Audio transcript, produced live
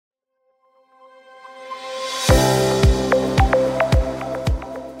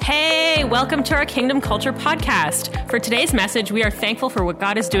Welcome to our Kingdom Culture podcast. For today's message, we are thankful for what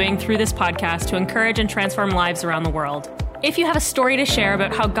God is doing through this podcast to encourage and transform lives around the world. If you have a story to share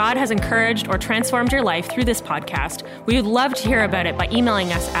about how God has encouraged or transformed your life through this podcast, we would love to hear about it by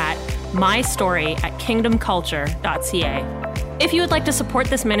emailing us at mystory@kingdomculture.ca. If you would like to support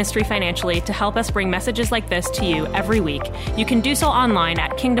this ministry financially to help us bring messages like this to you every week, you can do so online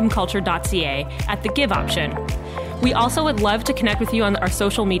at kingdomculture.ca at the Give option. We also would love to connect with you on our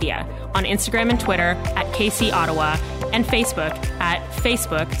social media, on Instagram and Twitter at KC Ottawa, and Facebook at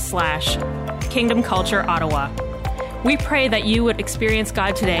Facebook/Kingdom Culture Ottawa. We pray that you would experience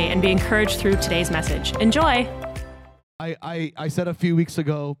God today and be encouraged through today's message. Enjoy. I said a few weeks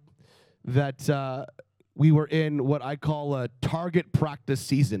ago that we were in what I call a target practice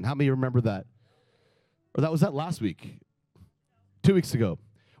season. How many remember that? Or was that last week? 2 weeks ago.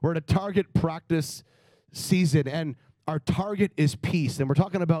 We're in a target practice season, and our target is peace, and we're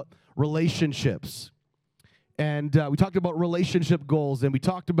talking about relationships. And we talked about relationship goals, and we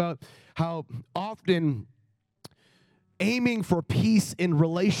talked about how often aiming for peace in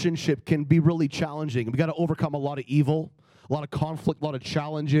relationship can be really challenging. We got to overcome a lot of evil, a lot of conflict, a lot of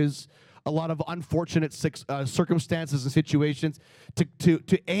challenges, a lot of unfortunate circumstances and situations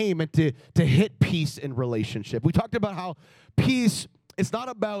to aim and to hit peace in relationship. We talked about how peace, it's not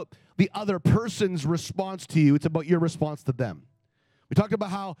about the other person's response to you, it's about your response to them. We talked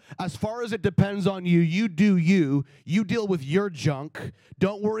about how, as far as it depends on you, you do you deal with your junk,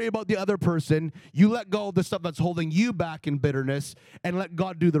 don't worry about the other person, you let go of the stuff that's holding you back in bitterness, and let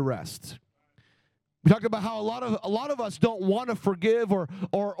God do the rest. We talked about how a lot of us don't want to forgive or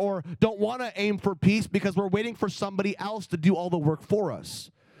don't want to aim for peace because we're waiting for somebody else to do all the work for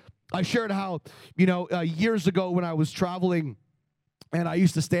us. I shared how, years ago when I was traveling, and I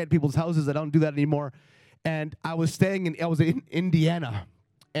used to stay at people's houses. I don't do that anymore. And I was in Indiana,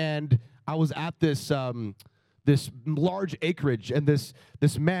 and I was at this this large acreage, and this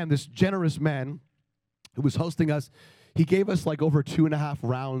generous man who was hosting us, he gave us like over 2.5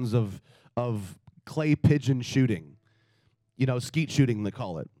 rounds of clay pigeon shooting, skeet shooting they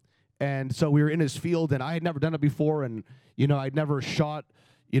call it. And so we were in his field, and I had never done it before, and I'd never shot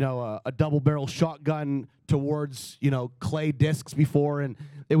a double barrel shotgun towards, clay discs before, and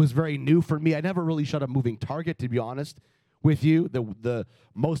it was very new for me. I never really shot a moving target, to be honest with you. The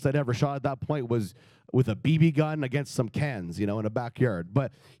most I'd ever shot at that point was with a BB gun against some cans, in a backyard.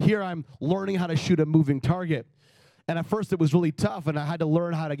 But here I'm learning how to shoot a moving target. And at first it was really tough, and I had to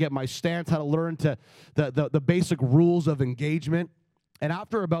learn how to get my stance, how to learn the basic rules of engagement. And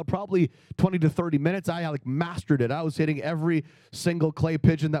after about probably 20 to 30 minutes, I mastered it. I was hitting every single clay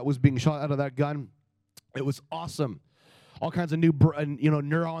pigeon that was being shot out of that gun. It was awesome. All kinds of new,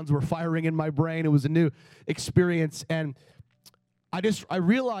 neurons were firing in my brain. It was a new experience. And I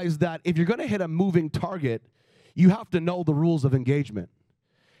realized that if you're going to hit a moving target, you have to know the rules of engagement.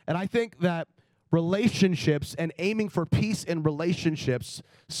 And I think that relationships and aiming for peace in relationships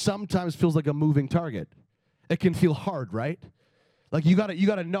sometimes feels like a moving target. It can feel hard, right? Like you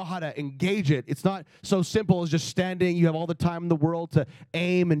gotta know how to engage it. It's not so simple as just standing. You have all the time in the world to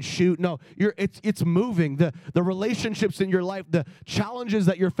aim and shoot. No, it's moving. The relationships in your life, the challenges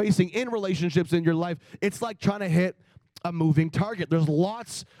that you're facing in relationships in your life, it's like trying to hit a moving target. There's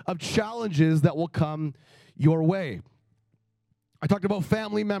lots of challenges that will come your way. I talked about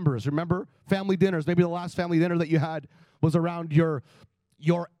family members. Remember family dinners? Maybe the last family dinner that you had was around your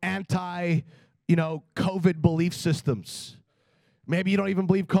anti, COVID belief systems. Maybe you don't even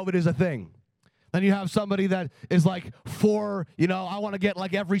believe COVID is a thing. Then you have somebody that is like for, I want to get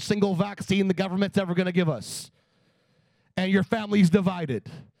like every single vaccine the government's ever going to give us. And your family's divided.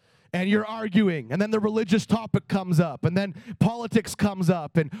 And you're arguing. And then the religious topic comes up. And then politics comes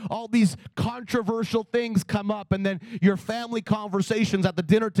up. And all these controversial things come up. And then your family conversations at the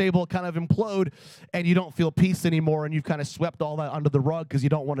dinner table kind of implode. And you don't feel peace anymore. And you've kind of swept all that under the rug because you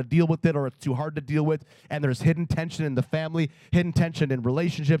don't want to deal with it or it's too hard to deal with. And there's hidden tension in the family, hidden tension in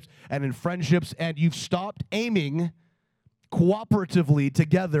relationships and in friendships. And you've stopped aiming cooperatively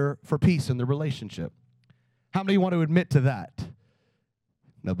together for peace in the relationship. How many want to admit to that?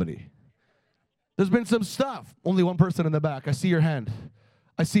 Nobody. There's been some stuff. Only one person in the back. I see your hand.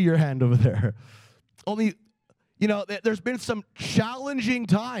 I see your hand over there. There's been some challenging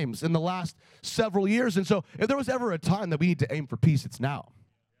times in the last several years. And so if there was ever a time that we need to aim for peace, it's now.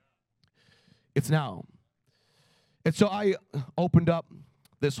 It's now. And so I opened up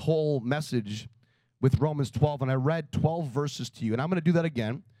this whole message with Romans 12, and I read 12 verses to you. And I'm going to do that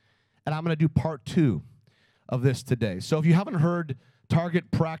again. And I'm going to do part 2 of this today. So if you haven't heard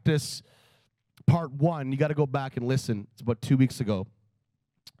Target Practice Part 1, you got to go back and listen. It's about 2 weeks ago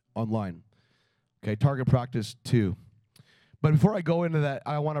online. Okay, target practice 2. But before I go into that,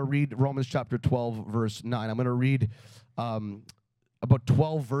 I want to read Romans chapter 12, verse 9. I'm going to read about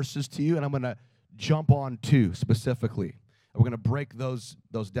 12 verses to you, and I'm going to jump on 2 specifically. And we're going to break those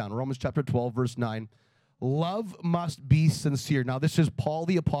down. Romans chapter 12, verse 9. Love must be sincere. Now, this is Paul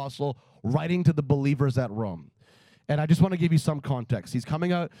the Apostle writing to the believers at Rome. And I just want to give you some context. He's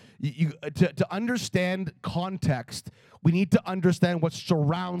coming out. To understand context, we need to understand what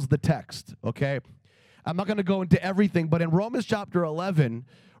surrounds the text, okay? I'm not going to go into everything, but in Romans chapter 11,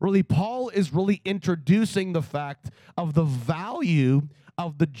 really, Paul is really introducing the fact of the value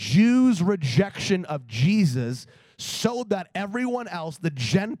of the Jews' rejection of Jesus so that everyone else, the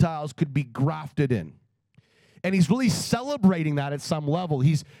Gentiles, could be grafted in. And he's really celebrating that at some level.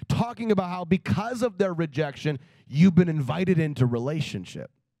 He's talking about how because of their rejection, you've been invited into relationship.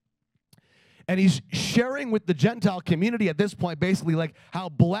 And he's sharing with the Gentile community at this point basically like how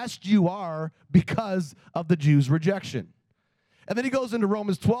blessed you are because of the Jews' rejection. And then he goes into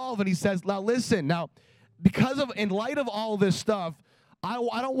Romans 12 and he says, now listen, in light of all this stuff, I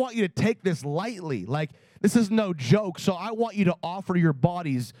don't want you to take this lightly. Like, this is no joke, so I want you to offer your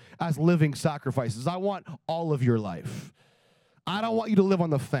bodies as living sacrifices. I want all of your life. I don't want you to live on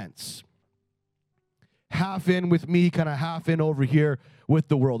the fence. Half in with me, kind of half in over here with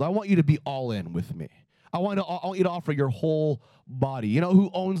the world. I want you to be all in with me. I want you to offer your whole body. You know who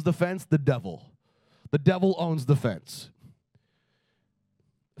owns the fence? The devil. The devil owns the fence.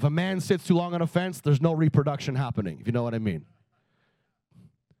 If a man sits too long on a fence, there's no reproduction happening, if you know what I mean.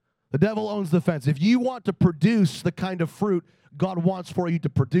 The devil owns the fence. If you want to produce the kind of fruit God wants for you to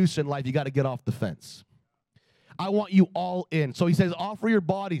produce in life, you got to get off the fence. I want you all in. So he says, offer your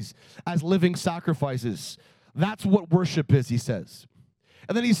bodies as living sacrifices. That's what worship is, he says.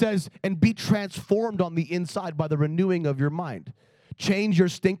 And then he says, and be transformed on the inside by the renewing of your mind. Change your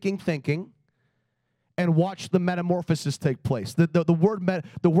stinking thinking and watch the metamorphosis take place. The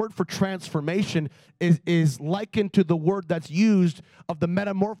word for transformation is likened to the word that's used of the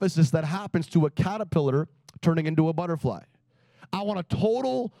metamorphosis that happens to a caterpillar turning into a butterfly. I want a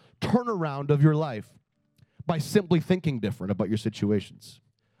total turnaround of your life by simply thinking different about your situations,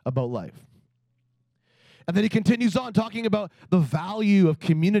 about life. And then he continues on talking about the value of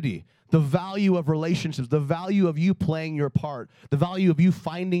community, the value of relationships, the value of you playing your part, the value of you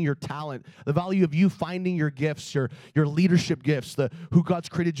finding your talent, the value of you finding your gifts, your leadership gifts, who God's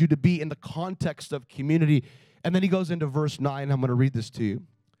created you to be in the context of community. And then he goes into verse 9. I'm going to read this to you.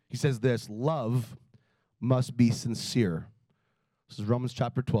 He says this, love must be sincere. This is Romans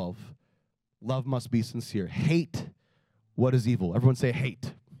chapter 12. Love must be sincere. Hate what is evil. Everyone say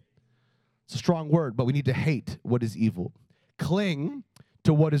hate. It's a strong word, but we need to hate what is evil. Cling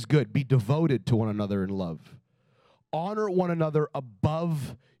to what is good. Be devoted to one another in love. Honor one another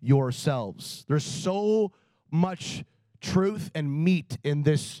above yourselves. There's so much truth and meat in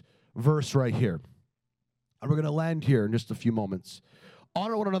this verse right here. And we're going to land here in just a few moments.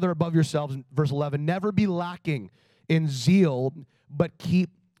 Honor one another above yourselves, verse 11. Never be lacking in zeal, but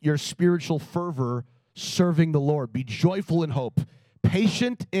keep your spiritual fervor serving the Lord. Be joyful in hope,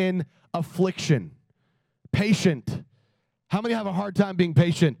 patient in affliction. Patient. How many have a hard time being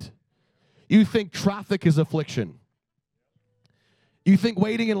patient? You think traffic is affliction. You think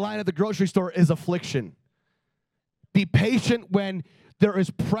waiting in line at the grocery store is affliction. Be patient when there is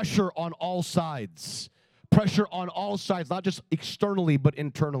pressure on all sides. Pressure on all sides, not just externally, but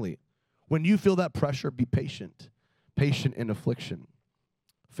internally. When you feel that pressure, be patient. Patient in affliction.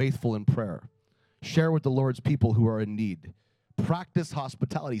 Faithful in prayer. Share with the Lord's people who are in need. Practice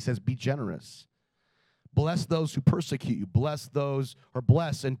hospitality. He says, be generous. Bless those who persecute you. Bless those, or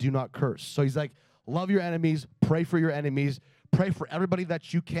bless and do not curse. So he's like, love your enemies. Pray for your enemies. Pray for everybody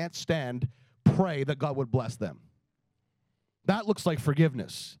that you can't stand. Pray that God would bless them. That looks like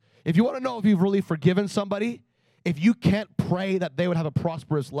forgiveness. If you want to know if you've really forgiven somebody, if you can't pray that they would have a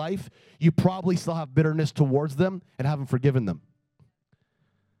prosperous life, you probably still have bitterness towards them and haven't forgiven them.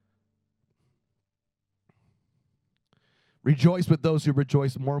 Rejoice with those who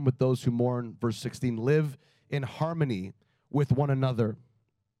rejoice, mourn with those who mourn. Verse 16, live in harmony with one another.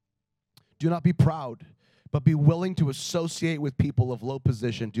 Do not be proud, but be willing to associate with people of low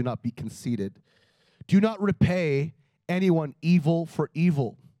position. Do not be conceited. Do not repay anyone evil for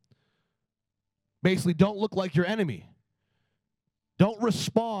evil. Basically, don't look like your enemy. Don't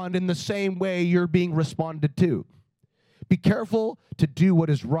respond in the same way you're being responded to. Be careful to do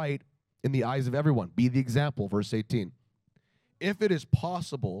what is right in the eyes of everyone. Be the example, verse 18. If it is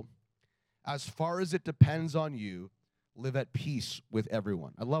possible, as far as it depends on you, live at peace with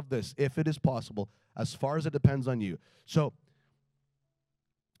everyone. I love this. If it is possible, as far as it depends on you. So,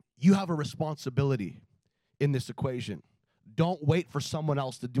 you have a responsibility in this equation. Don't wait for someone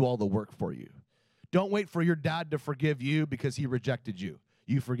else to do all the work for you. Don't wait for your dad to forgive you because he rejected you.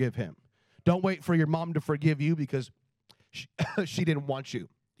 You forgive him. Don't wait for your mom to forgive you because she didn't want you.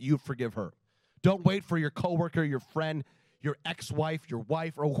 You forgive her. Don't wait for your coworker, your friend, your ex-wife, your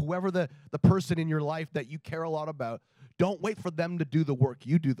wife, or whoever the person in your life that you care a lot about. Don't wait for them to do the work.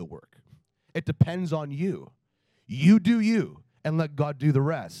 You do the work. It depends on you. You do you, and let God do the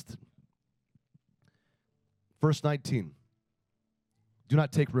rest. Verse 19. Do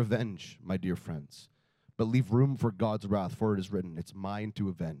not take revenge, my dear friends, but leave room for God's wrath, for it is written, it's mine to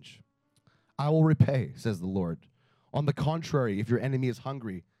avenge. I will repay, says the Lord. On the contrary, if your enemy is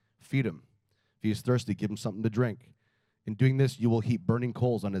hungry, feed him. If he is thirsty, give him something to drink. In doing this, you will heap burning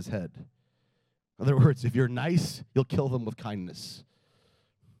coals on his head. In other words, if you're nice, you'll kill them with kindness.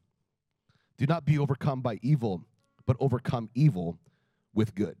 Do not be overcome by evil, but overcome evil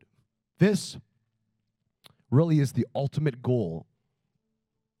with good. This really is the ultimate goal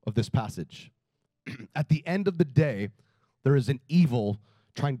of this passage. At the end of the day, there is an evil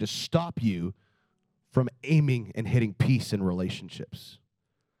trying to stop you from aiming and hitting peace in relationships.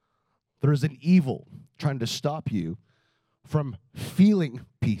 There is an evil trying to stop you from feeling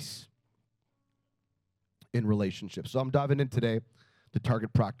peace in relationships. So I'm diving in today to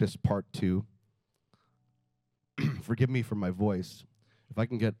Target Practice Part 2. Forgive me for my voice. If I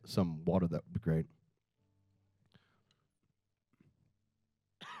can get some water, that would be great.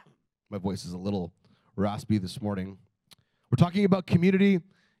 My voice is a little raspy this morning. We're talking about community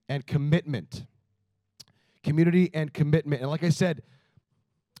and commitment. Community and commitment. And like I said,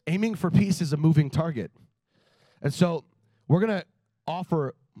 aiming for peace is a moving target. And so we're going to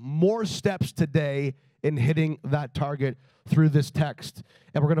offer more steps today in hitting that target through this text.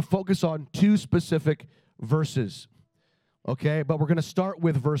 And we're going to focus on two specific verses. Okay? But we're going to start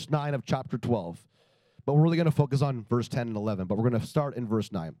with verse 9 of chapter 12. But we're really going to focus on verse 10 and 11. But we're going to start in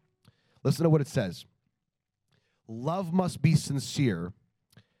verse 9. Listen to what it says. Love must be sincere.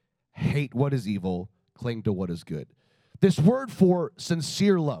 Hate what is evil. Cling to what is good. This word for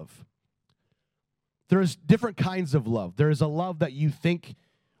sincere love, there's different kinds of love. There is a love that you think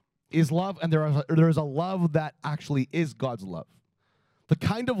is love, and there is a love that actually is God's love. The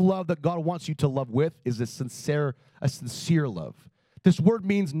kind of love that God wants you to love with is a sincere love. This word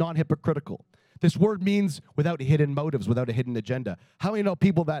means non-hypocritical. This word means without hidden motives, without a hidden agenda. How many know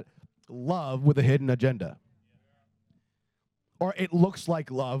people that love with a hidden agenda? Or it looks like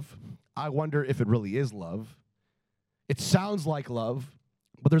love. I wonder if it really is love. It sounds like love,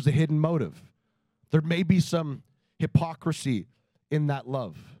 but there's a hidden motive. There may be some hypocrisy in that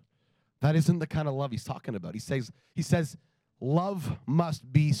love. That isn't the kind of love he's talking about. He says, love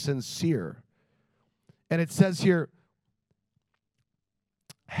must be sincere. And it says here,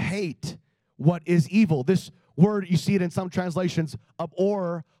 hate what is evil. This word, you see it in some translations,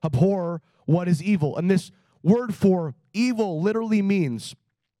 abhor what is evil. And this word for evil literally means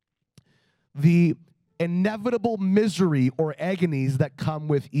the inevitable misery or agonies that come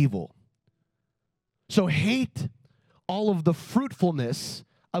with evil. So hate all of the fruitfulness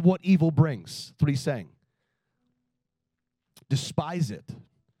of what evil brings. That's what he's saying. Despise it.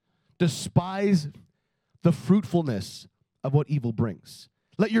 Despise the fruitfulness of what evil brings.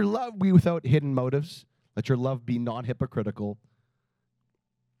 Let your love be without hidden motives. Let your love be non-hypocritical.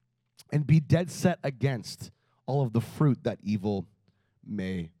 And be dead set against all of the fruit that evil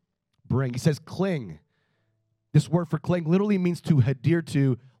may bring. He says cling. This word for cling literally means to adhere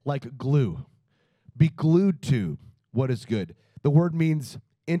to like glue. Be glued to what is good. The word means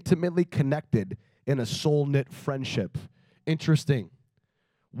intimately connected in a soul-knit friendship. Interesting.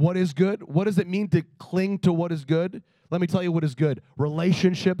 What is good? What does it mean to cling to what is good? Let me tell you what is good.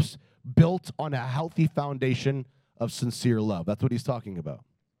 Relationships built on a healthy foundation of sincere love. That's what he's talking about.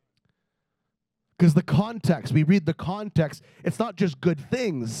 Because the context, we read the context, it's not just good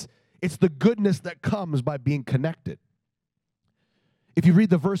things, it's the goodness that comes by being connected. If you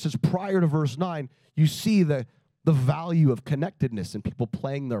read the verses prior to verse 9, you see the value of connectedness and people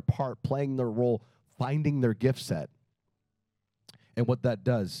playing their part, playing their role, finding their gift set, and what that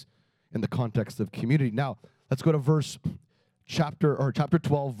does in the context of community. Now, let's go to chapter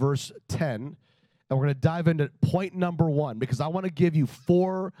 12, verse 10, and we're going to dive into point number 1, because I want to give you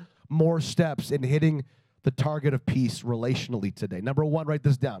 4 more steps in hitting the target of peace relationally today. Number 1, write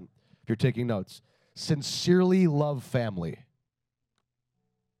this down if you're taking notes. Sincerely love family.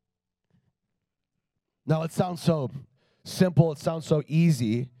 Now, it sounds so simple, it sounds so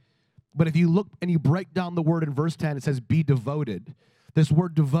easy, but if you look and you break down the word in verse 10, it says be devoted. This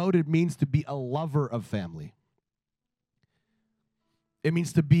word devoted means to be a lover of family. It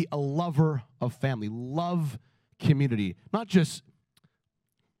means to be a lover of family. Love community. Not just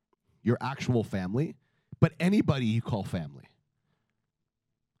your actual family, but anybody you call family.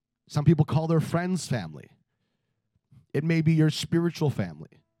 Some people call their friends family. It may be your spiritual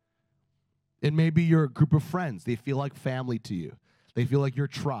family. It may be your group of friends. They feel like family to you. They feel like your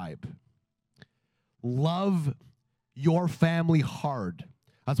tribe. Love your family hard.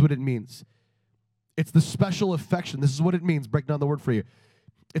 That's what it means. It's the special affection. This is what it means. Break down the word for you.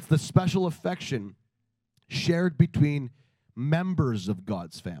 It's the special affection shared between members of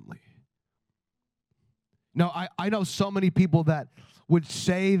God's family. Now, I know so many people that would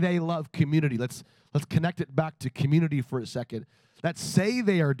say they love community. Let's connect it back to community for a second. That say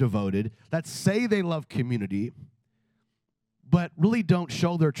they are devoted, that say they love community, but really don't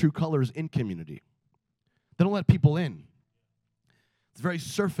show their true colors in community. They don't let people in. It's very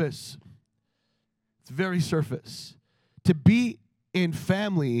surface. It's very surface. To be in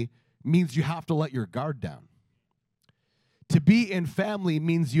family means you have to let your guard down. To be in family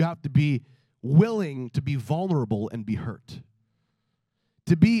means you have to be willing to be vulnerable and be hurt.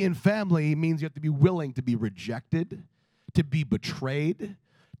 To be in family means you have to be willing to be rejected, to be betrayed,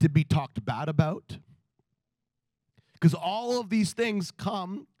 to be talked bad about. Because all of these things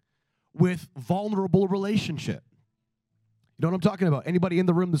come with vulnerable relationship. You know what I'm talking about? Anybody in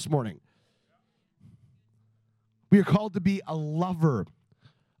the room this morning? We are called to be a lover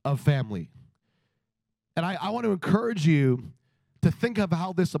of family. And I want to encourage you to think of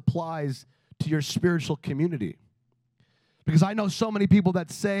how this applies to your spiritual community. Because I know so many people that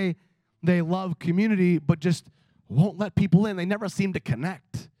say they love community, but just won't let people in. They never seem to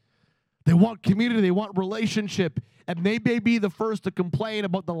connect. They want community, they want relationship, and they may be the first to complain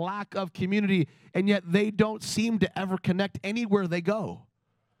about the lack of community, and yet they don't seem to ever connect anywhere they go.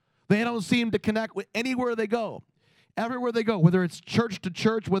 They don't seem to connect with anywhere they go. Everywhere they go, whether it's church to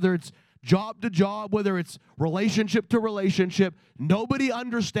church, whether it's job to job, whether it's relationship to relationship, nobody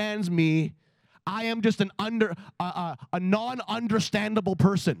understands me. I am just a non-understandable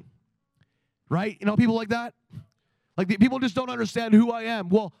person, right? You know, people like that? Like, people just don't understand who I am.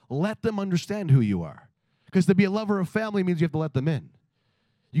 Well, let them understand who you are. Because to be a lover of family means you have to let them in.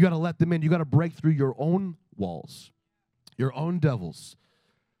 You got to let them in. You got to break through your own walls, your own devils.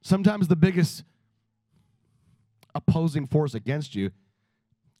 Sometimes the biggest opposing force against you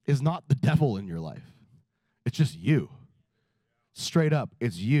is not the devil in your life. It's just you. Straight up,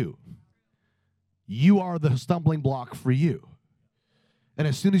 it's you. You are the stumbling block for you. And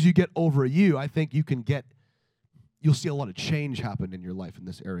as soon as you get over you, I think you'll see a lot of change happen in your life in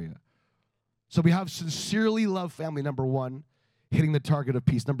this area. So we have sincerely love family, number one, hitting the target of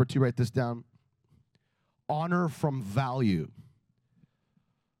peace. Number two, write this down. Honor from value.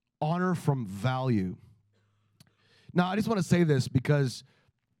 Honor from value. Now, I just want to say this because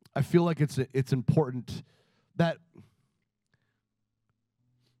I feel like it's important that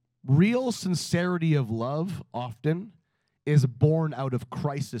real sincerity of love often is born out of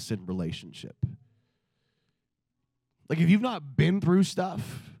crisis in relationship. Like, if you've not been through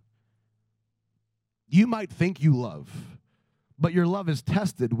stuff, you might think you love, but your love is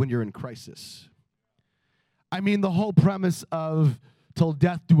tested when you're in crisis. I mean, the whole premise of till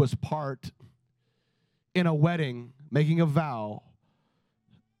death do us part in a wedding, making a vow,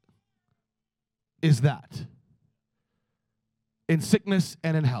 is that. In sickness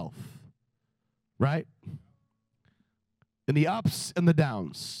and in health, right? In the ups and the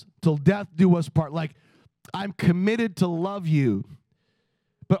downs, till death do us part. Like, I'm committed to love you,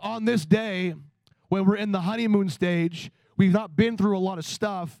 but on this day, when we're in the honeymoon stage, we've not been through a lot of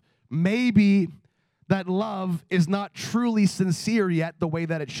stuff, maybe that love is not truly sincere yet the way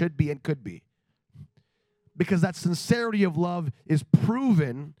that it should be and could be. Because that sincerity of love is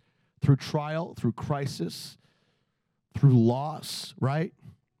proven through trial, through crisis, through loss, right?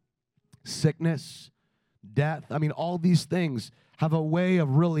 Sickness, death. I mean, all these things have a way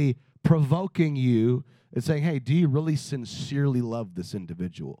of really provoking you and saying, hey, do you really sincerely love this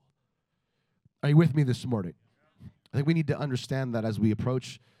individual? Are you with me this morning? I think we need to understand that as we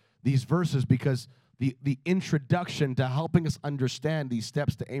approach these verses, because the introduction to helping us understand these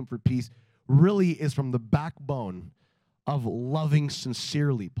steps to aim for peace really is from the backbone of loving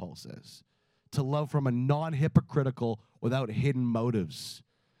sincerely, Paul says. To love from a non-hypocritical, without hidden motives.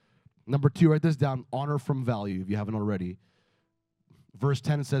 Number two, write this down, honor from value, if you haven't already. Verse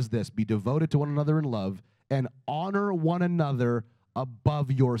 10 says this, be devoted to one another in love, and honor one another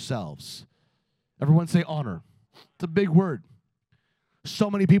above yourselves. Everyone say honor. It's a big word. So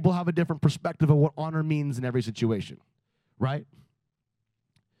many people have a different perspective of what honor means in every situation, right?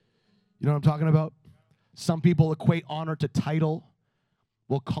 You know what I'm talking about? Some people equate honor to title.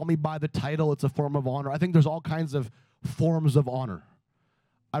 well, call me by the title. It's a form of honor. I think there's all kinds of forms of honor.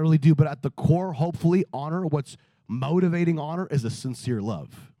 I really do. But at the core, hopefully, honor, what's motivating honor is a sincere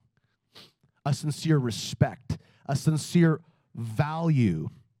love, a sincere respect, a sincere value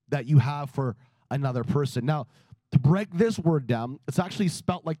that you have for another person. Now, to break this word down, it's actually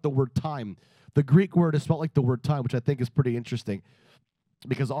spelt like the word time. The Greek word is spelt like the word time, which I think is pretty interesting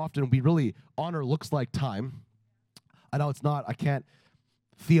because often honor looks like time. I know it's not, I can't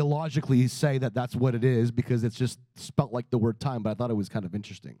theologically say that that's what it is because it's just spelt like the word time, but I thought it was kind of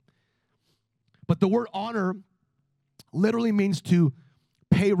interesting. But the word honor literally means to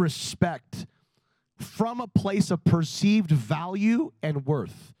pay respect from a place of perceived value and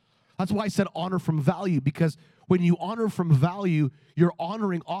worth. That's why I said honor from value, because when you honor from value, you're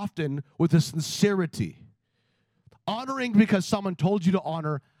honoring often with a sincerity. Honoring because someone told you to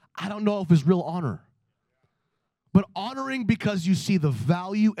honor, I don't know if it's real honor. But honoring because you see the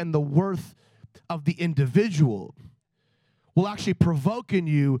value and the worth of the individual will actually provoke in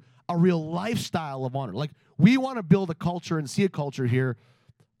you a real lifestyle of honor. Like, we want to build a culture and see a culture here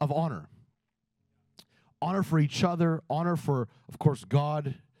of honor. Honor for each other, honor for, of course,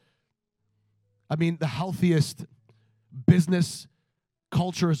 God. I mean, the healthiest business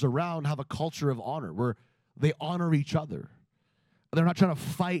cultures around have a culture of honor where they honor each other. They're not trying to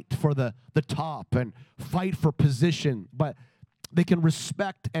fight for the top and fight for position, but they can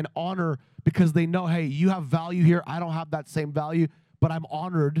respect and honor because they know, hey, you have value here. I don't have that same value, but I'm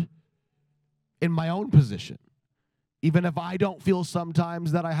honored in my own position, even if I don't feel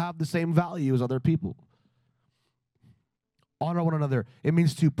sometimes that I have the same value as other people. Honor one another. It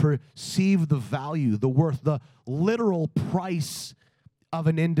means to perceive the value, the worth, the literal price of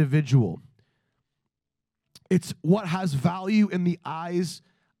an individual. It's what has value in the eyes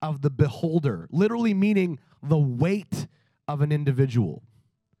of the beholder, literally meaning the weight of an individual.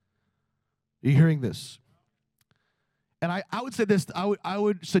 Are you hearing this? And I would say this, I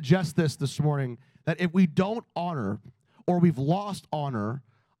would suggest this morning, that if we don't honor or we've lost honor,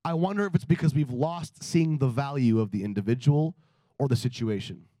 I wonder if it's because we've lost seeing the value of the individual or the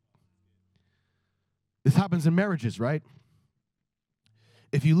situation. This happens in marriages, right?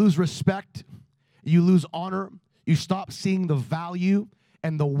 If you lose respect, you lose honor, you stop seeing the value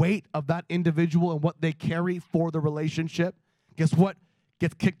and the weight of that individual and what they carry for the relationship. Guess what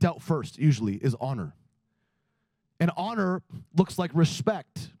gets kicked out first, usually, is honor. And honor looks like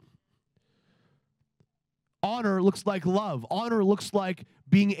respect. Honor looks like love. Honor looks like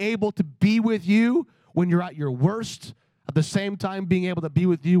being able to be with you when you're at your worst, at the same time being able to be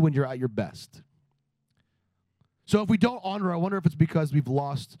with you when you're at your best. So if we don't honor, I wonder if it's because we've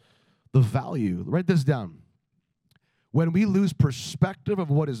lost the value. Write this down. When we lose perspective of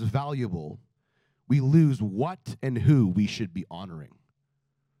what is valuable, we lose what and who we should be honoring.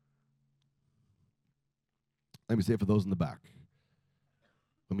 Let me say it for those in the back.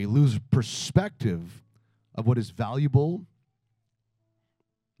 When we lose perspective of what is valuable,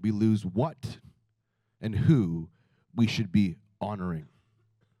 we lose what and who we should be honoring.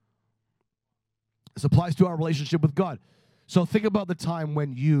 This applies to our relationship with God. So think about the time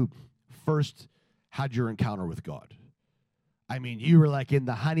when you first had your encounter with God. I mean, you were like in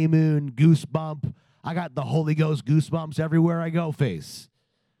the honeymoon goosebump, I got the Holy Ghost goosebumps everywhere I go phase,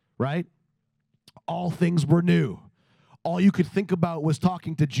 right? All things were new. All you could think about was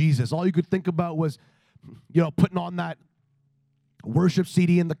talking to Jesus. All you could think about was, putting on that worship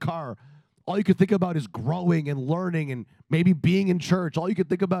CD in the car. All you could think about is growing and learning and maybe being in church. All you could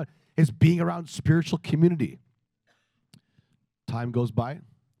think about is being around spiritual community. Time goes by.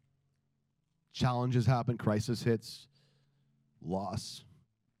 Challenges happen. Crisis hits. Loss.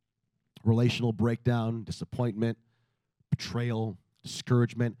 Relational breakdown. Disappointment. Betrayal.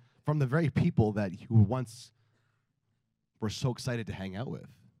 Discouragement from the very people that you once were so excited to hang out with.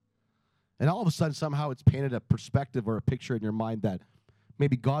 And all of a sudden, somehow it's painted a perspective or a picture in your mind that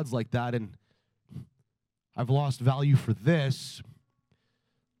maybe God's like that and I've lost value for this.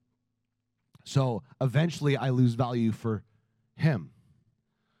 So eventually I lose value for him.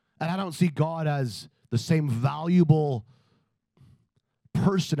 And I don't see God as the same valuable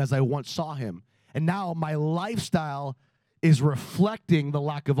person as I once saw him. And now my lifestyle is reflecting the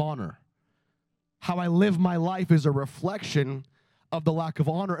lack of honor. How I live my life is a reflection of the lack of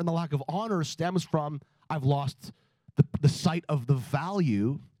honor, and the lack of honor stems from I've lost the sight of the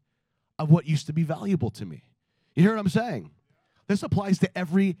value of what used to be valuable to me. You hear what I'm saying? This applies to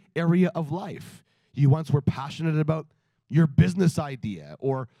every area of life. You once were passionate about your business idea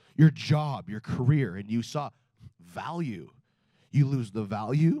or your job, your career, and you saw value. You lose the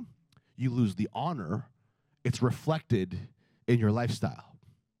value, you lose the honor. It's reflected in your lifestyle.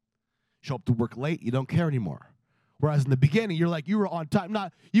 Show up to work late, you don't care anymore. Whereas in the beginning, you're like, you were on time.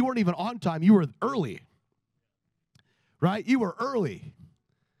 You weren't even on time, you were early. Right? You were early.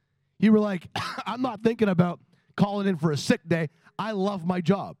 You were like, I'm not thinking about calling in for a sick day. I love my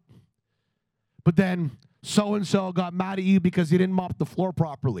job. But then so-and-so got mad at you because you didn't mop the floor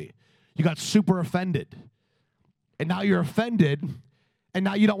properly. You got super offended. And now you're offended, and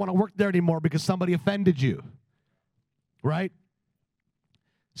now you don't want to work there anymore because somebody offended you. Right?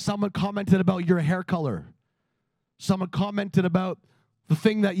 Someone commented about your hair color. Someone commented about the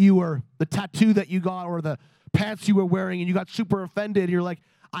thing that the tattoo that you got, or the pants you were wearing, and you got super offended. And you're like,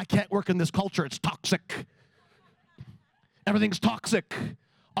 I can't work in this culture. It's toxic. Everything's toxic.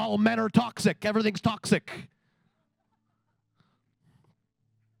 All men are toxic. Everything's toxic.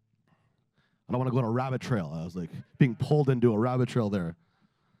 I don't want to go on a rabbit trail. I was like being pulled into a rabbit trail there.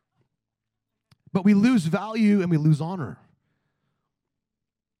 But we lose value and we lose honor.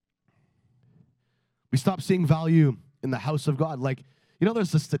 We stop seeing value in the house of God. Like,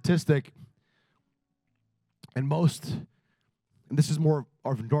 there's a statistic, and this is more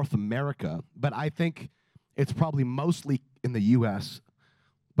of North America, but I think it's probably mostly in the U.S.,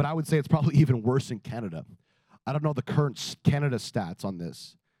 but I would say it's probably even worse in Canada. I don't know the current Canada stats on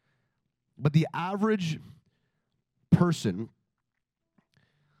this, but the average person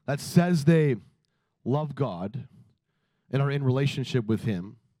that says they love God and are in relationship with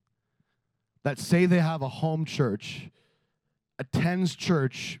Him, that say they have a home church, attends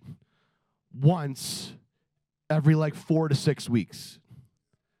church once every 4 to 6 weeks.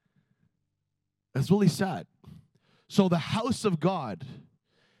 It's really sad. So the house of God,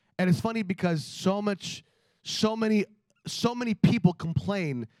 and it's funny because so many people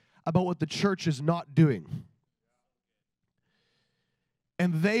complain about what the church is not doing.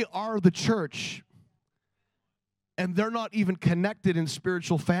 And they are the church, and they're not even connected in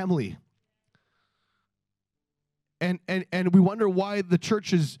spiritual family. And we wonder why the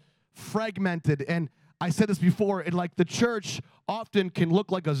church is fragmented. And I said this before, the church often can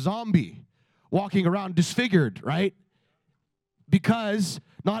look like a zombie walking around disfigured, right? Because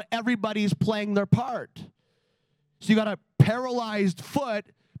not everybody's playing their part. So you got a paralyzed foot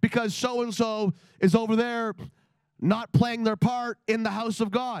because so-and-so is over there not playing their part in the house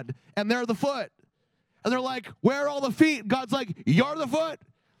of God. And they're the foot. And they're like, where are all the feet? God's like, you're the foot.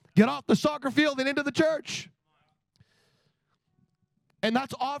 Get off the soccer field and into the church. And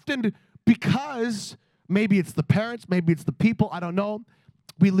that's often because maybe it's the parents, maybe it's the people, I don't know.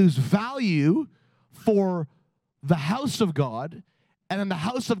 We lose value for the house of God, and then the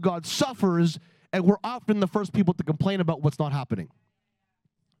house of God suffers, and we're often the first people to complain about what's not happening.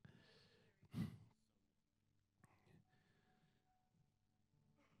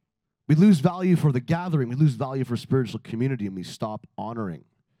 We lose value for the gathering, we lose value for spiritual community, and we stop honoring.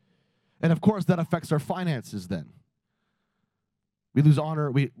 And of course, that affects our finances then. We lose honor.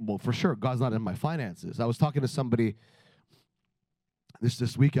 Well, for sure, God's not in my finances. I was talking to somebody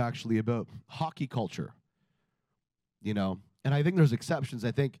this week, actually, about hockey culture, and I think there's exceptions.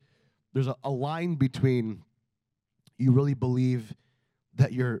 I think there's a line between you really believe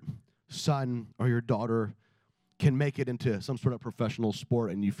that your son or your daughter can make it into some sort of professional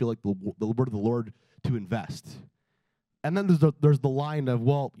sport, and you feel like the word of the Lord to invest. And then there's the line of,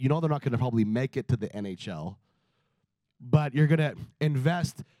 well, they're not going to probably make it to the NHL, but you're going to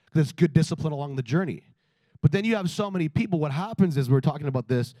invest this good discipline along the journey. But then you have so many people. What happens is, we're talking about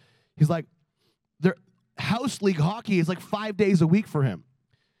this, he's like, their house league hockey is 5 days a week for him.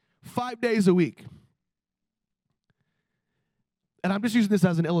 5 days a week. And I'm just using this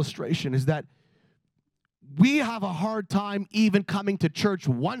as an illustration, is that we have a hard time even coming to church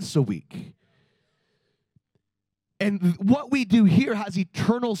once a week. And what we do here has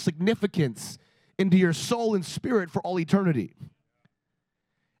eternal significance into your soul and spirit for all eternity.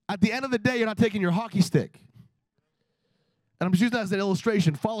 At the end of the day, you're not taking your hockey stick. And I'm just using that as an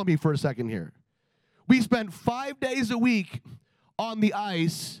illustration. Follow me for a second here. We spend 5 days a week on the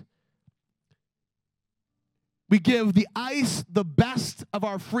ice. We give the ice the best of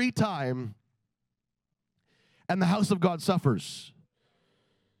our free time, and the house of God suffers.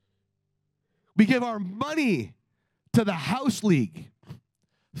 We give our money to the house league,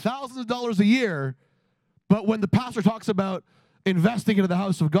 thousands of dollars a year, but when the pastor talks about investing into the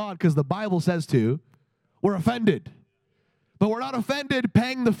house of God because the Bible says to, we're offended. But we're not offended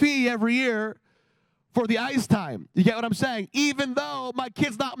paying the fee every year for the ice time. You get what I'm saying? Even though my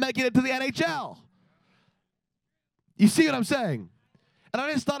kid's not making it to the NHL. You see what I'm saying? And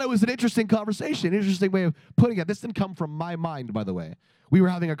I just thought it was an interesting conversation, an interesting way of putting it. This didn't come from my mind, by the way. We were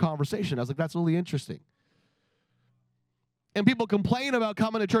having a conversation. I was like, that's really interesting. And people complain about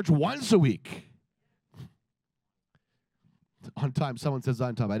coming to church once a week. On time. Someone says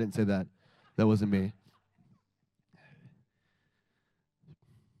on time. I didn't say that. That wasn't me.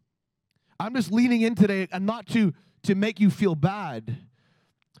 I'm just leaning in today, and not to make you feel bad,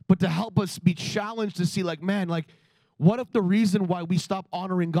 but to help us be challenged to see, like, man, like, what if the reason why we stop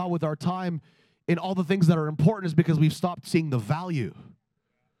honoring God with our time in all the things that are important is because we've stopped seeing the value?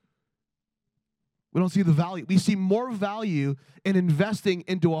 We don't see the value. We see more value in investing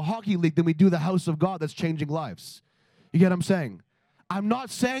into a hockey league than we do the house of God that's changing lives. You get what I'm saying? I'm not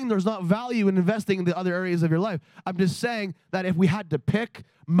saying there's not value in investing in the other areas of your life. I'm just saying that if we had to pick,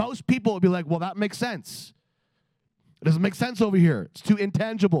 most people would be like, well, that makes sense. It doesn't make sense over here. It's too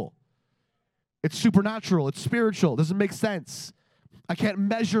intangible. It's supernatural. It's spiritual. It doesn't make sense. I can't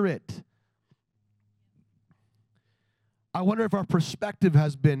measure it. I wonder if our perspective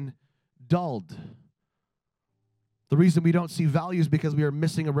has been dulled. The reason we don't see value is because we are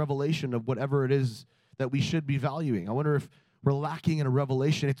missing a revelation of whatever it is that we should be valuing. I wonder if we're lacking in a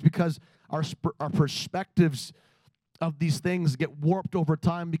revelation. It's because our perspectives of these things get warped over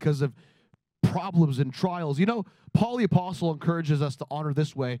time because of problems and trials. You know, Paul the Apostle encourages us to honor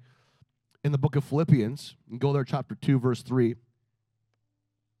this way in the book of Philippians. You can go there, chapter 2, verse 3.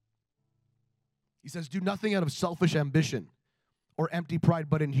 He says, do nothing out of selfish ambition or empty pride,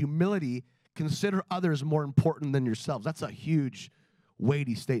 but in humility consider others more important than yourselves. That's a huge,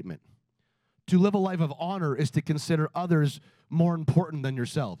 weighty statement. To live a life of honor is to consider others more important than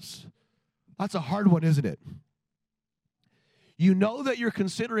yourselves. That's a hard one, isn't it? You know that you're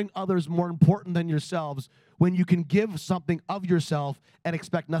considering others more important than yourselves when you can give something of yourself and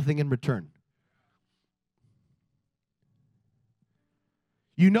expect nothing in return.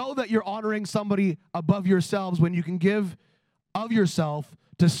 You know that you're honoring somebody above yourselves when you can give of yourself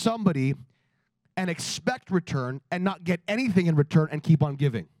to somebody and expect return and not get anything in return and keep on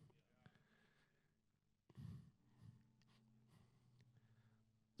giving.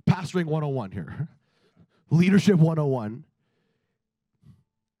 Pastoring 101 here. Leadership 101.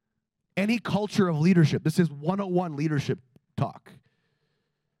 Any culture of leadership, this is 101 leadership talk,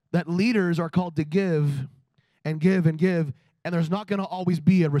 that leaders are called to give and give and give, and there's not going to always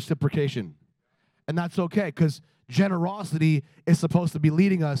be a reciprocation. And that's okay, because generosity is supposed to be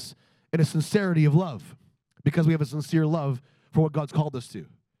leading us in a sincerity of love, because we have a sincere love for what God's called us to.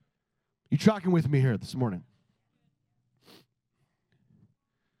 You tracking with me here this morning?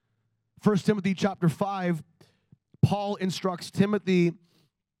 1 Timothy chapter 5, Paul instructs Timothy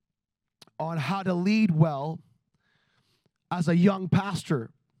on how to lead well as a young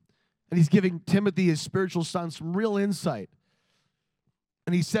pastor. And he's giving Timothy, his spiritual son, some real insight.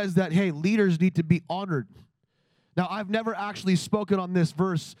 And he says that, hey, leaders need to be honored. Now, I've never actually spoken on this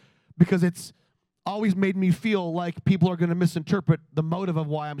verse because it's always made me feel like people are going to misinterpret the motive of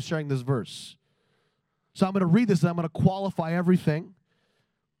why I'm sharing this verse. So I'm going to read this and I'm going to qualify everything.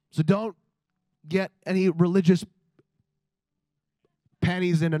 So don't get any religious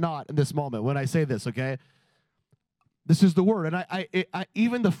panties in a knot in this moment when I say this, okay? This is the word. And I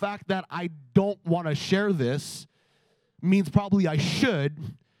even the fact that I don't want to share this means probably I should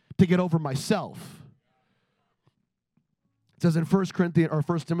to get over myself. It says in 1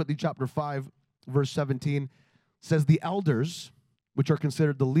 Timothy chapter 5, verse 17, says the elders, which are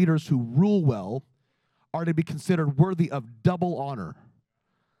considered the leaders who rule well, are to be considered worthy of double honor,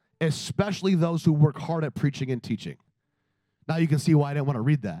 especially those who work hard at preaching and teaching. Now you can see why I didn't want to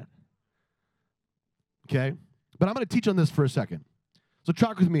read that. Okay? But I'm going to teach on this for a second. So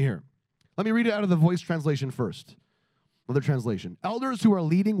track with me here. Let me read it out of the Voice translation first. Another translation. Elders who are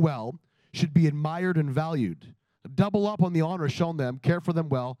leading well should be admired and valued. Double up on the honor shown them, care for them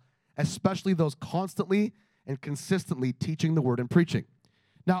well, especially those constantly and consistently teaching the word and preaching.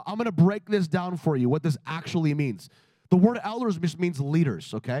 Now, I'm going to break this down for you, what this actually means. The word elders just means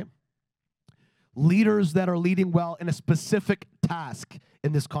leaders, okay? Leaders that are leading well in a specific task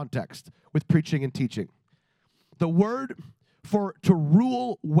in this context with preaching and teaching. The word for to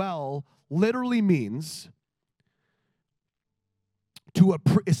rule well literally means to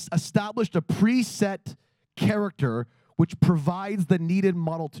establish a preset character which provides the needed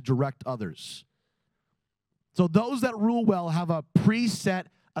model to direct others. So those that rule well have a preset,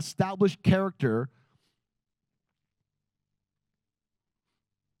 established character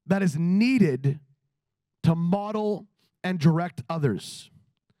that is needed to model and direct others.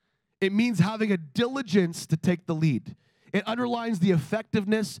 It means having a diligence to take the lead. It underlines the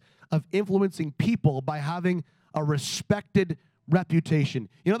effectiveness of influencing people by having a respected reputation.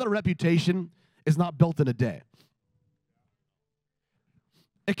 You know that a reputation is not built in a day.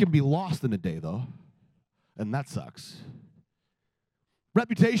 It can be lost in a day, though, and that sucks.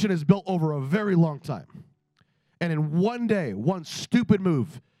 Reputation is built over a very long time. And in one day, one stupid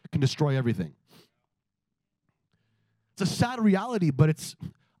move can destroy everything. It's a sad reality, but it's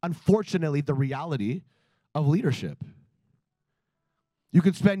unfortunately the reality of leadership. You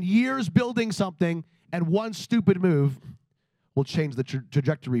can spend years building something, and one stupid move will change the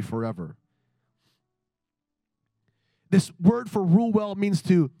trajectory forever. This word for rule well means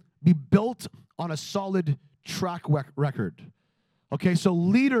to be built on a solid track record. Okay, so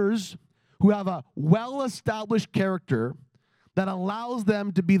leaders who have a well-established character that allows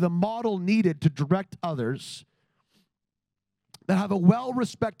them to be the model needed to direct others, that have a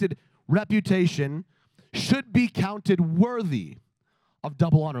well-respected reputation, should be counted worthy of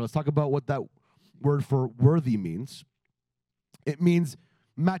double honor. Let's talk about what that word for worthy means. It means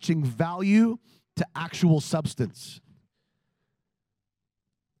matching value to actual substance.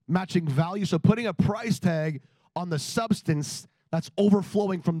 Matching value, so putting a price tag on the substance that's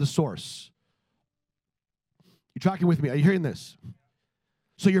overflowing from the source. You tracking with me? Are you hearing this?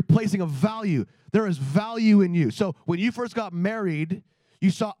 So you're placing a value. There is value in you. So when you first got married, you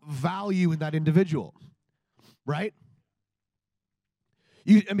saw value in that individual, right?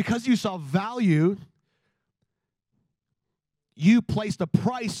 And because you saw value, you placed a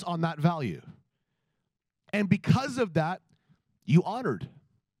price on that value. And because of that, you honored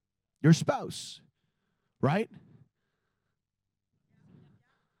your spouse, right?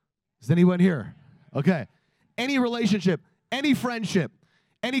 Is anyone here? Okay. Any relationship, any friendship,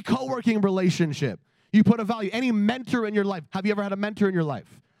 any co-working relationship, you put a value. Any mentor in your life. Have you ever had a mentor in your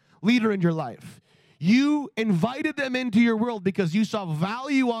life? Leader in your life? You invited them into your world because you saw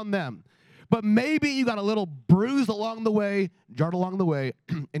value on them. But maybe you got a little bruised along the way, jarred along the way,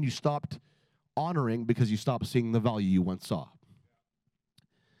 and you stopped honoring because you stopped seeing the value you once saw.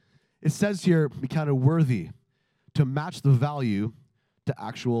 It says here, be counted worthy to match the value to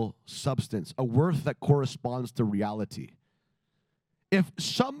actual substance, a worth that corresponds to reality. If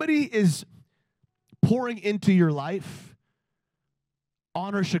somebody is pouring into your life,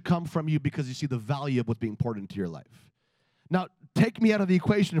 honor should come from you because you see the value of what's being poured into your life. Now, take me out of the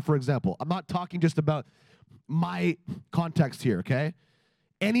equation, for example. I'm not talking just about my context here, okay?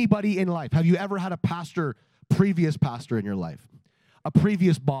 Anybody in life, have you ever had a previous pastor in your life? A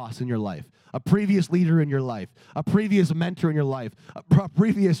previous boss in your life? A previous leader in your life? A previous mentor in your life? A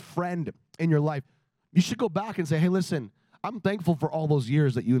previous friend in your life? You should go back and say, hey, listen, I'm thankful for all those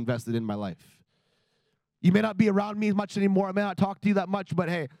years that you invested in my life. You may not be around me much anymore. I may not talk to you that much, but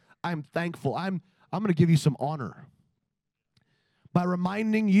hey, I'm thankful. I'm going to give you some honor by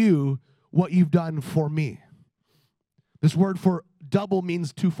reminding you what you've done for me. This word for double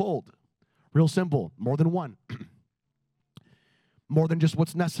means twofold. Real simple, more than one. More than just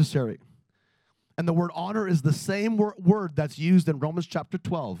what's necessary. And the word honor is the same word that's used in Romans chapter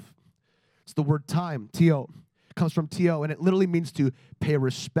 12. It's the word time, tio. It comes from tio, and it literally means to pay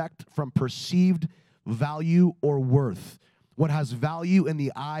respect from perceived value or worth. What has value in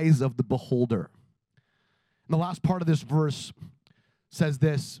the eyes of the beholder. And the last part of this verse says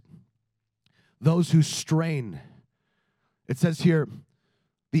this, those who strain. It says here,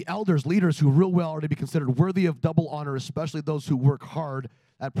 the elders, leaders who real well are to be considered worthy of double honor, especially those who work hard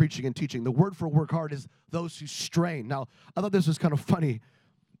at preaching and teaching. The word for work hard is those who strain. Now, I thought this was kind of funny.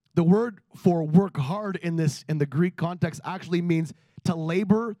 The word for work hard in the Greek context actually means to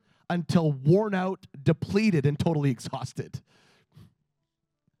labor until worn out, depleted, and totally exhausted.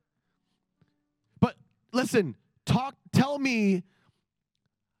 But listen, tell me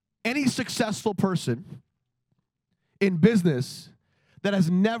any successful person in business that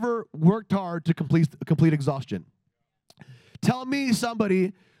has never worked hard to complete exhaustion. Tell me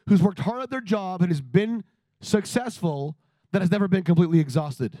somebody who's worked hard at their job and has been successful that has never been completely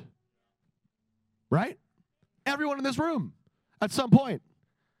exhausted. Right? Everyone in this room, at some point.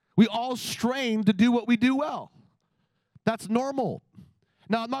 We all strain to do what we do well. That's normal.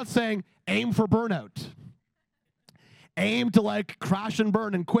 Now, I'm not saying aim for burnout. Aim to crash and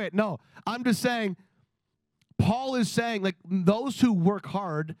burn and quit. No, I'm just saying, Paul is saying, those who work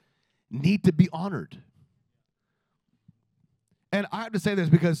hard need to be honored. And I have to say this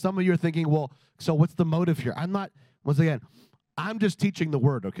because some of you are thinking, well, so what's the motive here? Once again, I'm just teaching the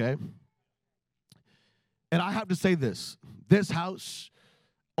word, okay? And I have to say this. This house,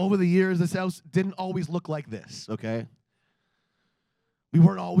 over the years, this house didn't always look like this, okay? We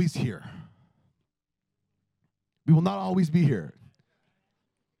weren't always here. We will not always be here.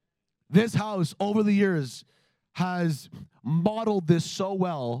 This house, over the years, has modeled this so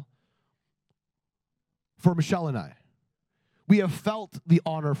well for Michelle and I. We have felt the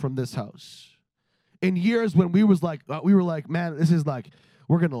honor from this house. in years when we were like, man, this is like,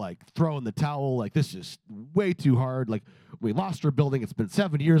 we're going to like throw in the towel. Like, this is way too hard. Like, we lost our building. It's been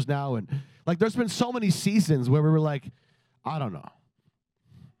 7 years now. And like, there's been so many seasons where we were like, I don't know.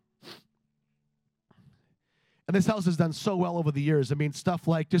 And this house has done so well over the years. I mean, stuff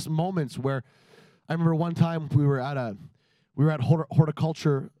like just moments where I remember one time we were at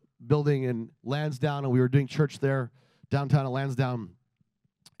horticulture building in Lansdowne, and we were doing church there, downtown at Lansdowne.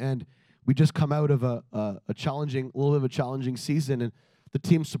 And we just come out of a little bit of a challenging season, and the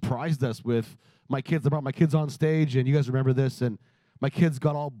team surprised us with my kids. I brought my kids on stage, and you guys remember this, and my kids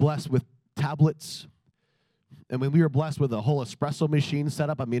got all blessed with tablets. And when we were blessed with a whole espresso machine set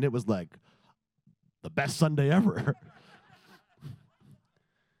up, I mean, it was like the best Sunday ever.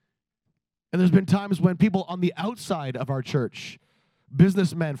 And there's been times when people on the outside of our church,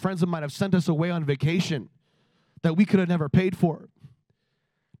 businessmen, friends of mine, have sent us away on vacation that we could have never paid for,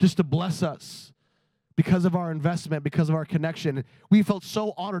 just to bless us because of our investment, because of our connection. We felt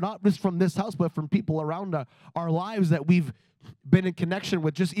so honored, not just from this house, but from people around our lives that we've been in connection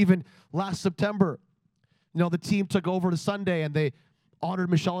with. Just even last September, the team took over to Sunday, and they honored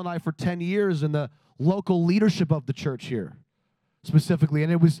Michelle and I for 10 years in the local leadership of the church here, specifically.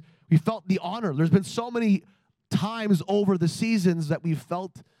 And we felt the honor. There's been so many times over the seasons that we've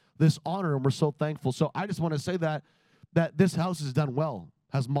felt this honor, and we're so thankful. So I just want to say that this house has done well,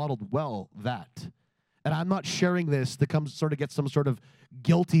 has modeled well that. And I'm not sharing this to come sort of get some sort of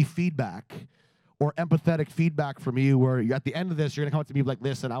guilty feedback or empathetic feedback from you, where at the end of this, you're going to come up to me like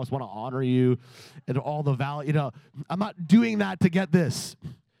this, and I just want to honor you and all the value. I'm not doing that to get this,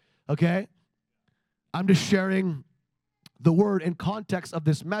 okay? I'm just sharing the word in context of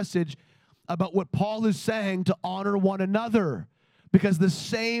this message about what Paul is saying to honor one another, because the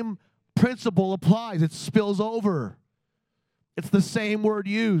same principle applies. It spills over. It's the same word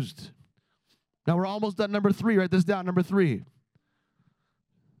used. Now, we're almost done. Number 3. Write this down. Number 3.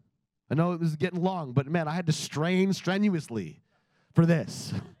 I know it was getting long, but man, I had to strain strenuously for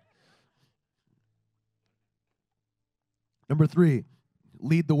this. Number 3,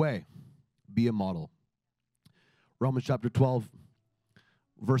 lead the way. Be a model. Romans chapter 12,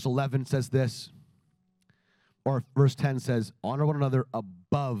 verse 11 says this, or verse 10 says, honor one another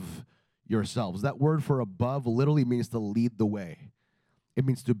above yourselves. That word for above literally means to lead the way. It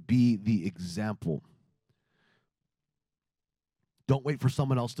means to be the example. Don't wait for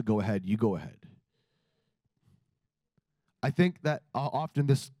someone else to go ahead. You go ahead. I think that often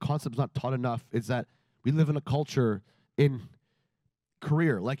this concept is not taught enough, is that we live in a culture in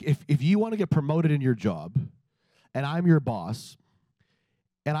career. Like if you want to get promoted in your job, and I'm your boss,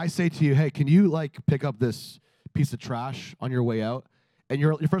 and I say to you, hey, can you like pick up this piece of trash on your way out? And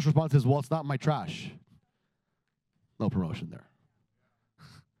your first response is, well, it's not my trash. No promotion there.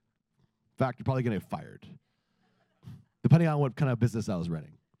 In fact, you're probably going to get fired, depending on what kind of business I was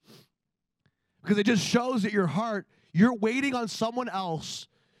running. Because it just shows that your heart, you're waiting on someone else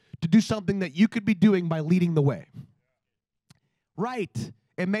to do something that you could be doing by leading the way. Right.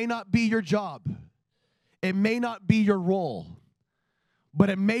 It may not be your job. It may not be your role. But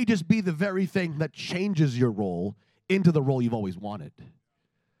it may just be the very thing that changes your role into the role you've always wanted.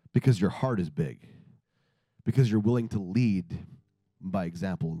 Because your heart is big. Because you're willing to lead by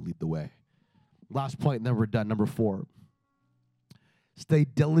example, lead the way. Last point, and then we're done. Number 4. Stay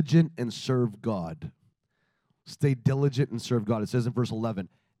diligent and serve God. Stay diligent and serve God. It says in verse 11,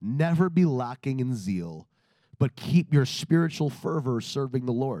 never be lacking in zeal, but keep your spiritual fervor serving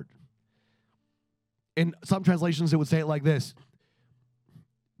the Lord. In some translations, it would say it like this: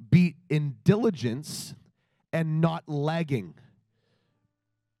 be in diligence and not lagging.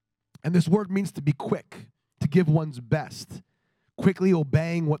 And this word means to be quick, to give one's best, quickly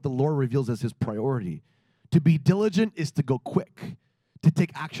obeying what the Lord reveals as his priority. To be diligent is to go quick, to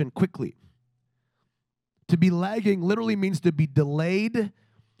take action quickly. To be lagging literally means to be delayed,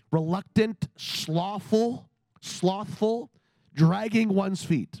 reluctant, slothful, dragging one's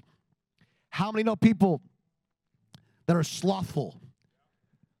feet. How many know people that are slothful?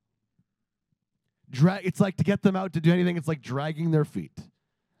 It's like to get them out to do anything, it's like dragging their feet.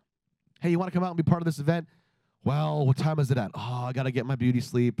 Hey, you want to come out and be part of this event? Well, what time is it at? Oh, I got to get my beauty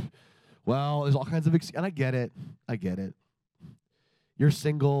sleep. Well, there's all kinds of and I get it. You're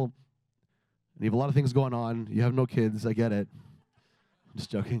single, and you have a lot of things going on. You have no kids. I get it. I'm just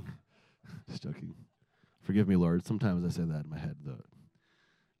joking. Forgive me, Lord. Sometimes I say that in my head,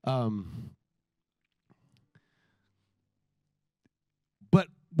 though. But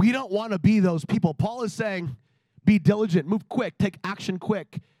we don't want to be those people. Paul is saying, be diligent, move quick, take action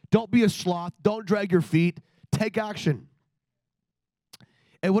quick. Don't be a sloth. Don't drag your feet. Take action.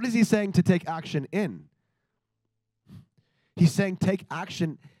 And what is he saying to take action in? He's saying take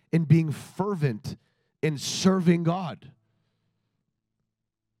action in being fervent in serving God.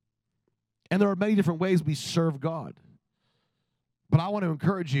 And there are many different ways we serve God. But I want to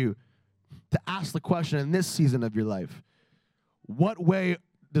encourage you to ask the question in this season of your life, what way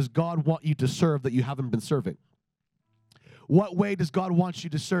does God want you to serve that you haven't been serving? What way does God want you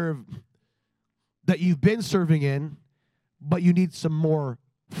to serve that you've been serving in, but you need some more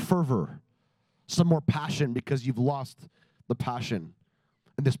fervor, some more passion because you've lost the passion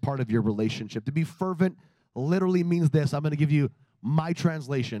in this part of your relationship? To be fervent literally means this. I'm going to give you my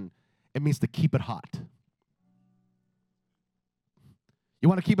translation. It means to keep it hot. You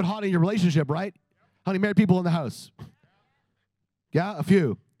want to keep it hot in your relationship, right? How many married people in the house? Yeah, a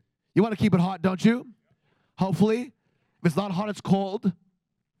few. You want to keep it hot, don't you? Hopefully. If it's not hot, it's cold.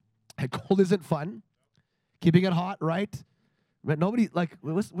 And cold isn't fun. Keeping it hot, right? But nobody, like,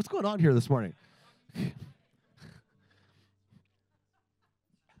 what's going on here this morning?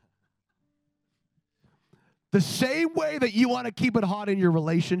 The same way that you want to keep it hot in your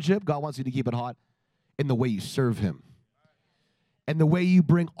relationship, God wants you to keep it hot in the way you serve Him and the way you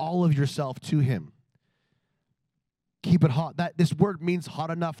bring all of yourself to Him. Keep it hot. This word means hot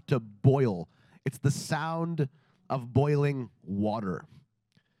enough to boil. It's the sound of boiling water.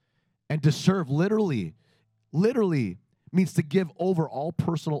 And to serve literally means to give over all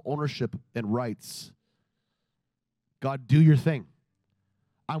personal ownership and rights. God, do your thing.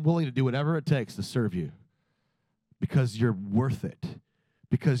 I'm willing to do whatever it takes to serve you because you're worth it,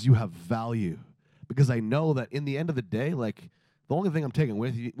 because you have value, because I know that in the end of the day, like, the only thing I'm taking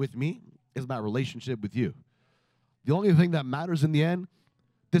with me is my relationship with you. The only thing that matters in the end,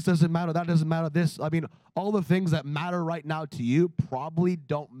 this doesn't matter, that doesn't matter, this. I mean, all the things that matter right now to you probably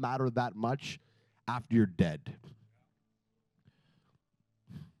don't matter that much after you're dead.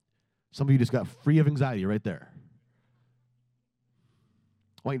 Some of you just got free of anxiety right there.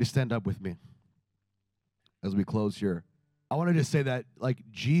 I want you to stand up with me as we close here. I want to just say that, like,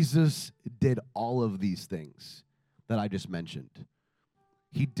 Jesus did all of these things that I just mentioned.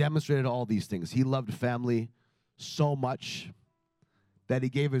 He demonstrated all these things. He loved family so much that He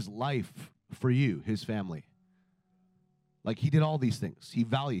gave His life for you, His family. Like, He did all these things. He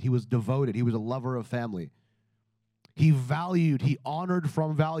valued, He was devoted, He was a lover of family. He valued, He honored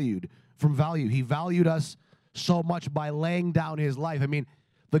from value. He valued us so much by laying down His life. I mean,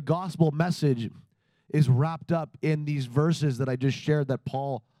 the gospel message is wrapped up in these verses that I just shared that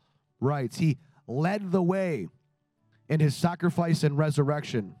Paul writes. He led the way in His sacrifice and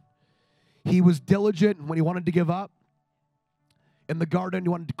resurrection. He was diligent when He wanted to give up. In the garden, He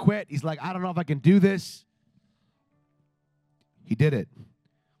wanted to quit. He's like, I don't know if I can do this. He did it.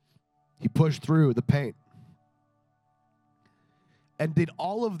 He pushed through the pain. And did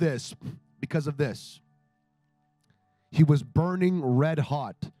all of this because of this. He was burning red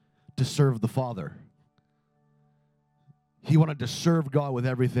hot to serve the Father. He wanted to serve God with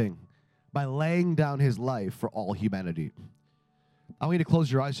everything by laying down His life for all humanity. I want you to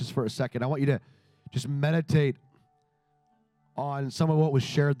close your eyes just for a second. I want you to just meditate on some of what was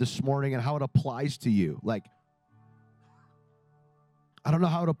shared this morning and how it applies to you. Like, I don't know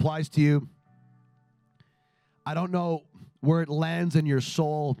how it applies to you. I don't know where it lands in your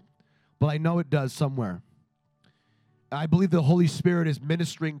soul, but I know it does somewhere. I believe the Holy Spirit is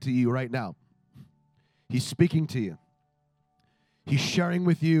ministering to you right now. He's speaking to you. He's sharing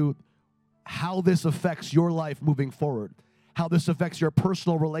with you how this affects your life moving forward, how this affects your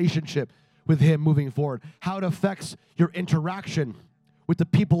personal relationship with Him moving forward, how it affects your interaction with the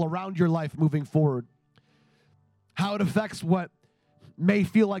people around your life moving forward, how it affects what may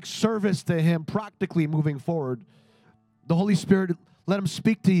feel like service to Him practically moving forward. The Holy Spirit, let Him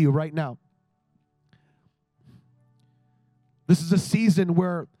speak to you right now. This is a season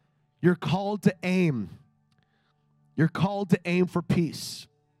where you're called to aim. You're called to aim for peace.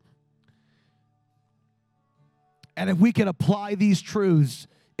 And if we can apply these truths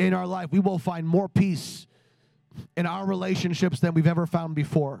in our life, we will find more peace in our relationships than we've ever found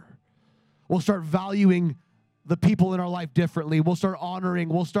before. We'll start valuing the people in our life differently. We'll start honoring.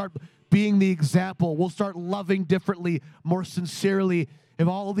 We'll start being the example. We'll start loving differently, more sincerely. If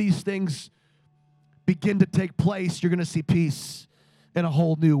all of these things begin to take place, you're going to see peace in a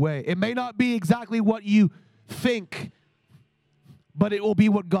whole new way. It may not be exactly what you think, but it will be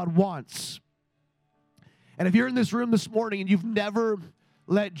what God wants. And if you're in this room this morning and you've never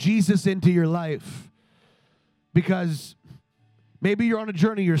let Jesus into your life because maybe you're on a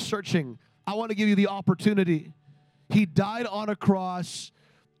journey, you're searching, I want to give you the opportunity. He died on a cross.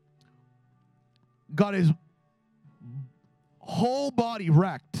 God is whole body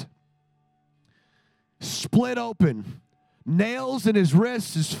wrecked, split open, nails in his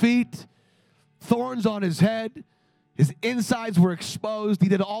wrists, his feet, thorns on his head, his insides were exposed. He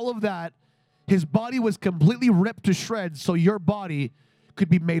did all of that. His body was completely ripped to shreds so your body could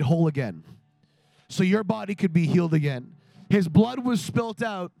be made whole again, so your body could be healed again. His blood was spilt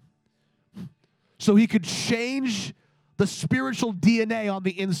out so he could change the spiritual DNA on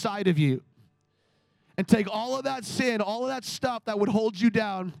the inside of you and take all of that sin, all of that stuff that would hold you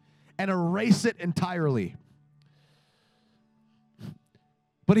down and erase it entirely.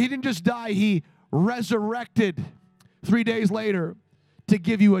 But he didn't just die, he resurrected 3 days later to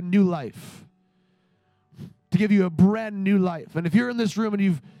give you a new life, to give you a brand new life. And if you're in this room and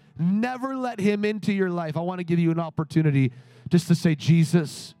you've never let him into your life, I want to give you an opportunity just to say,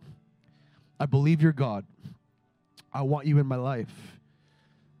 Jesus, I believe you're God. I want you in my life.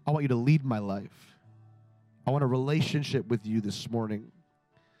 I want you to lead my life. I want a relationship with you this morning.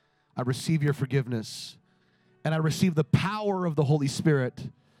 I receive your forgiveness, and I receive the power of the Holy Spirit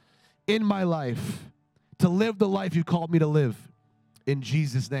in my life to live the life you called me to live, in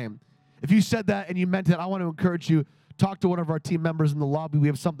Jesus' name. If you said that and you meant it, I want to encourage you, talk to one of our team members in the lobby. We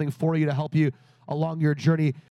have something for you to help you along your journey.